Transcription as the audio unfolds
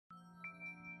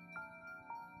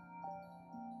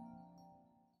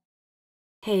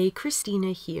Hey,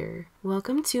 Christina here.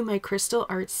 Welcome to my crystal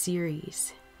art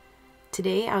series.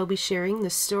 Today I'll be sharing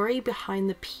the story behind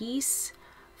the piece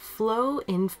Flow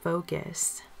in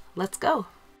Focus. Let's go.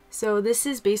 So this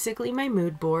is basically my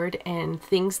mood board and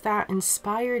things that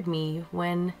inspired me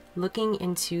when looking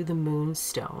into the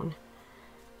Moonstone.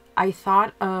 I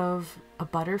thought of a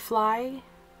butterfly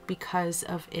because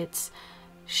of its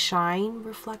shine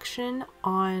reflection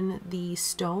on the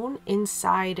stone.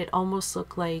 Inside it almost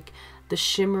looked like the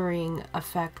shimmering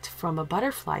effect from a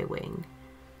butterfly wing.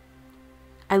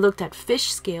 I looked at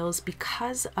fish scales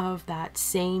because of that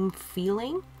same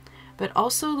feeling, but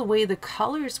also the way the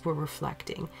colors were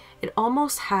reflecting. It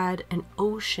almost had an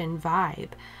ocean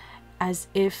vibe, as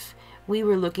if we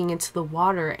were looking into the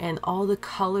water and all the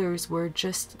colors were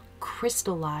just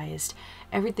crystallized.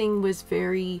 Everything was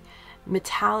very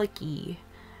metallic-y,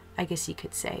 I guess you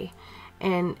could say.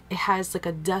 And it has like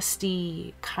a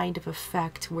dusty kind of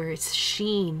effect where it's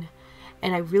sheen.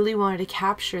 And I really wanted to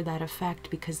capture that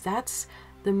effect because that's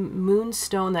the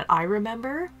Moonstone that I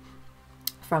remember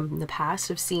from the past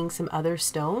of seeing some other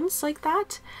stones like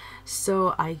that.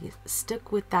 So I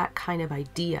stuck with that kind of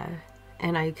idea.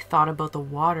 And I thought about the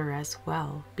water as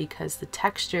well, because the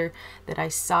texture that I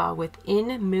saw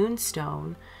within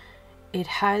Moonstone, it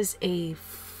has a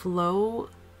flow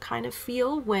kind of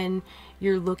feel when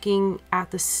you're looking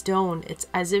at the stone. It's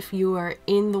as if you are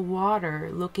in the water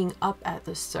looking up at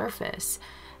the surface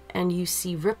and you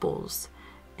see ripples,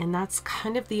 and that's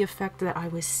kind of the effect that I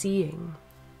was seeing.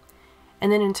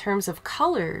 And then in terms of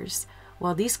colors,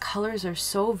 well, these colors are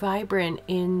so vibrant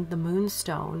in the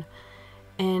Moonstone,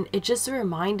 and it just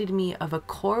reminded me of a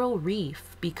coral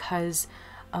reef because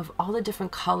of all the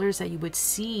different colors that you would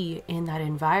see in that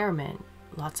environment.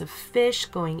 Lots of fish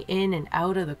going in and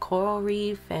out of the coral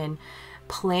reef and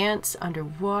plants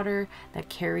underwater that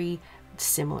carry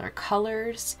similar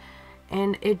colors.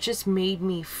 And it just made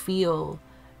me feel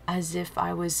as if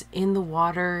I was in the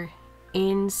water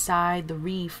inside the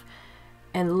reef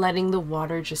and letting the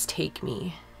water just take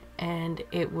me. And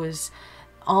it was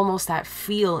almost that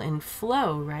feel and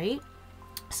flow, right?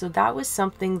 So that was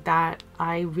something that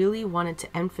I really wanted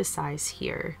to emphasize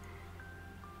here.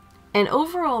 An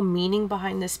overall meaning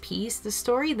behind this piece, the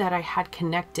story that I had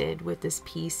connected with this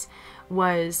piece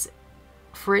was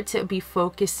for it to be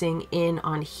focusing in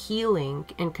on healing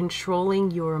and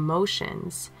controlling your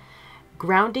emotions,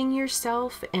 grounding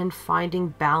yourself and finding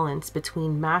balance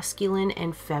between masculine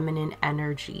and feminine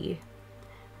energy.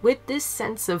 With this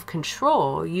sense of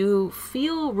control, you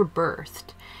feel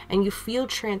rebirthed and you feel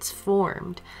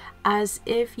transformed as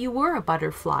if you were a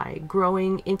butterfly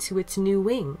growing into its new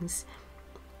wings,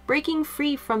 breaking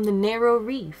free from the narrow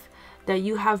reef that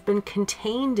you have been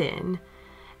contained in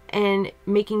and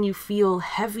making you feel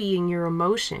heavy in your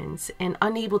emotions and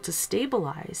unable to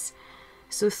stabilize.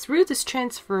 So through this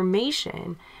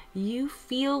transformation, you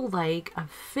feel like a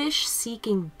fish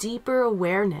seeking deeper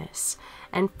awareness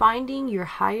and finding your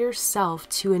higher self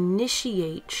to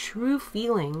initiate true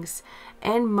feelings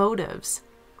and motives,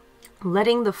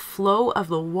 letting the flow of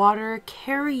the water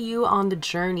carry you on the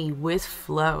journey with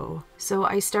flow. So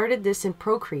I started this in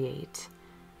Procreate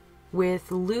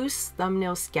with loose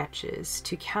thumbnail sketches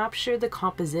to capture the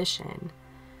composition.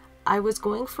 I was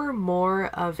going for more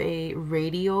of a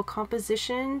radial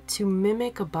composition to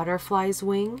mimic a butterfly's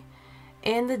wing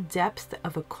and the depth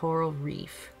of a coral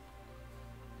reef.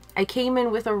 I came in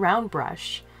with a round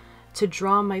brush to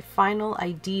draw my final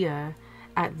idea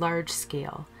at large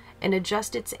scale and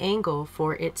adjust its angle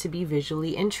for it to be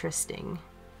visually interesting.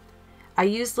 I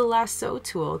used the lasso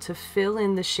tool to fill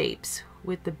in the shapes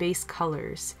with the base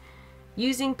colors,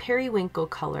 using periwinkle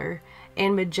color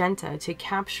and magenta to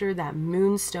capture that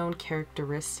Moonstone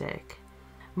characteristic.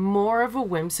 More of a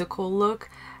whimsical look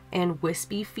and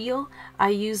wispy feel, I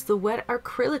used the wet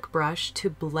acrylic brush to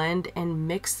blend and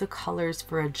mix the colors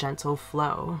for a gentle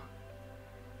flow.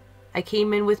 I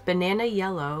came in with banana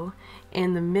yellow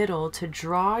in the middle to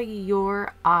draw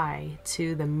your eye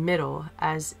to the middle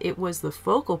as it was the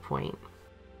focal point.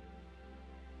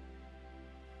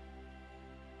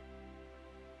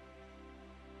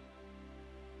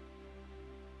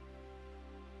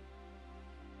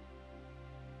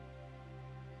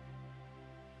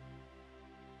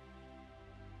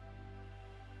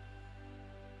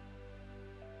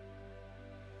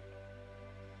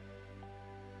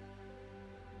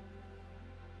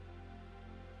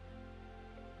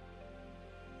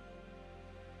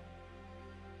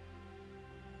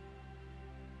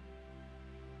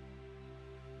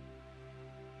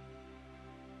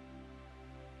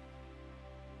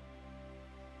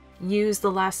 Use the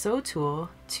lasso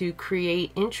tool to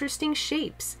create interesting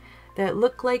shapes that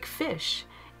look like fish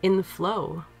in the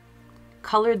flow.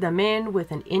 Colored them in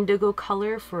with an indigo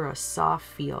color for a soft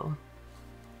feel.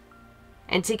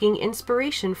 And taking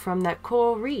inspiration from that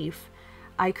coral reef,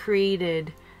 I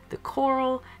created the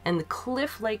coral and the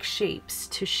cliff-like shapes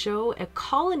to show a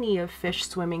colony of fish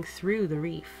swimming through the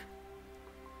reef.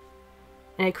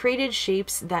 And I created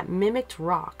shapes that mimicked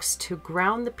rocks to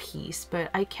ground the piece,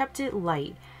 but I kept it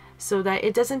light so that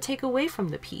it doesn't take away from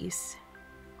the piece.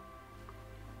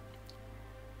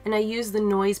 And I used the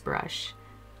noise brush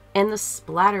and the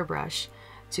splatter brush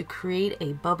to create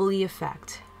a bubbly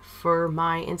effect for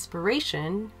my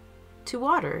inspiration to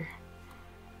water.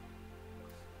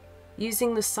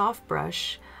 Using the soft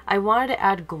brush, I wanted to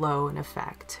add glow and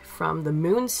effect from the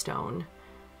Moonstone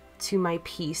to my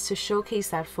piece to showcase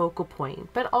that focal point,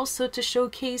 but also to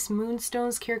showcase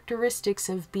Moonstone's characteristics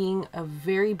of being a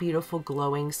very beautiful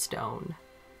glowing stone.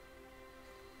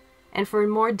 And for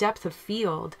more depth of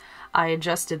field, I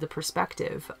adjusted the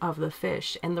perspective of the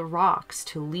fish and the rocks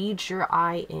to lead your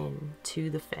eye in to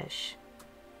the fish.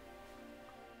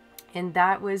 And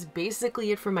that was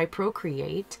basically it for my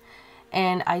Procreate.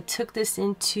 And I took this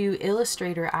into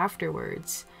Illustrator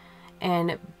afterwards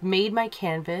and made my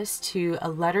canvas to a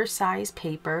letter size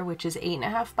paper, which is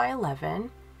 8.5 by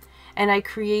 11. And I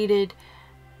created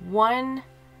one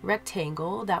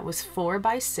rectangle that was 4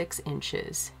 by 6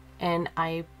 inches. And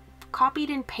I copied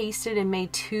and pasted and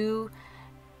made 2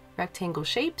 rectangle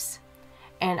shapes,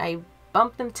 and I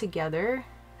bumped them together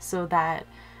so that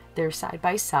they're side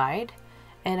by side,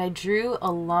 and I drew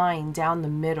a line down the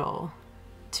middle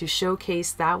to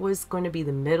showcase that was going to be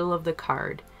the middle of the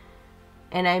card.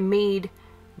 And I made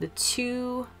the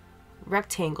 2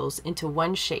 rectangles into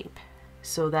one shape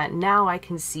so that now I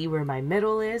can see where my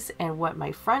middle is and what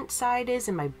my front side is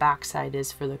and my back side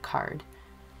is for the card.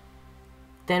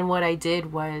 Then what I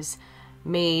did was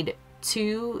made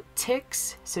 2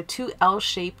 ticks, so 2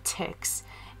 L-shaped ticks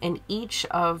in each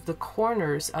of the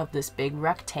corners of this big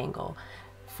rectangle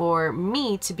for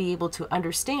me to be able to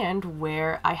understand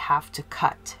where I have to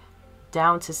cut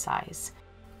down to size.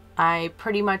 I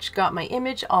pretty much got my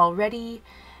image all ready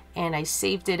and I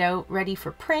saved it out ready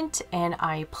for print, and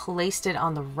I placed it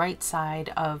on the right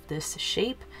side of this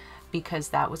shape because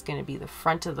that was going to be the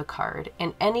front of the card,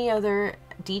 and any other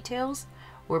details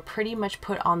were pretty much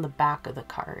put on the back of the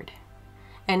card.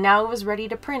 And now it was ready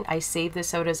to print. I saved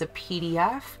this out as a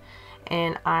PDF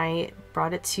and I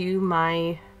brought it to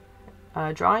my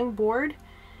drawing board,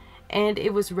 and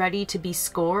it was ready to be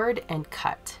scored and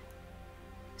cut.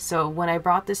 So when I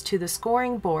brought this to the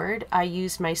scoring board, I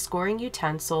used my scoring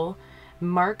utensil,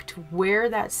 marked where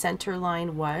that center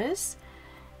line was,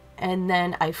 and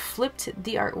then I flipped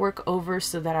the artwork over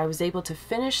so that I was able to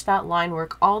finish that line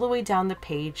work all the way down the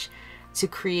page to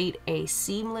create a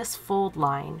seamless fold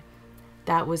line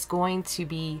that was going to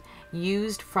be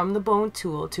used from the bone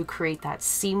tool to create that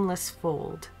seamless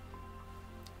fold.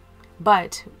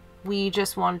 But we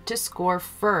just wanted to score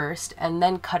first and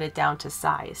then cut it down to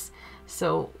size.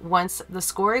 So once the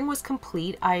scoring was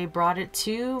complete, I brought it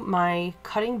to my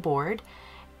cutting board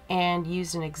and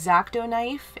used an X-Acto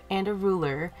knife and a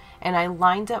ruler, and I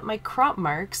lined up my crop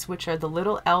marks, which are the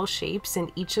little L shapes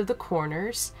in each of the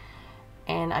corners,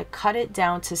 and I cut it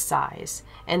down to size,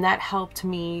 and that helped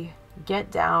me get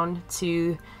down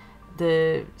to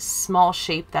the small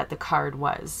shape that the card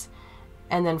was.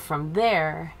 And then from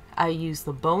there, I used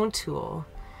the bone tool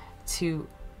to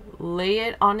lay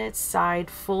it on its side,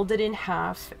 fold it in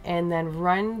half, and then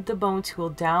run the bone tool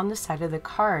down the side of the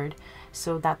card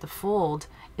so that the fold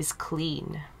is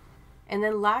clean. And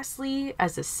then lastly,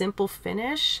 as a simple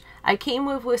finish, I came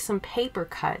up with some paper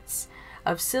cuts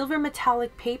of silver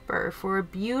metallic paper for a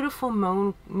beautiful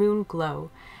moon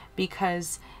glow,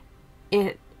 because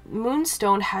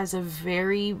Moonstone has a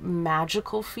very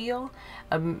magical feel,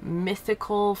 a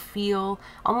mythical feel,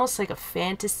 almost like a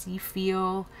fantasy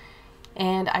feel,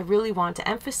 and I really want to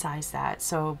emphasize that.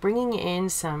 So bringing in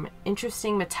some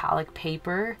interesting metallic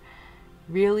paper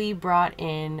really brought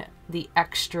in the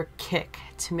extra kick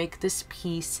to make this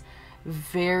piece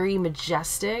very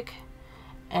majestic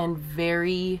and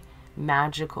very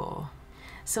magical.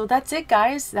 So that's it,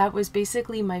 guys. That was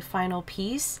basically my final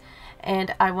piece,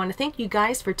 and I want to thank you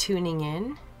guys for tuning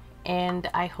in, and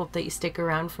I hope that you stick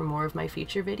around for more of my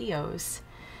future videos.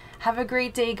 Have a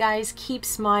great day, guys. Keep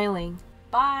smiling.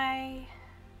 Bye.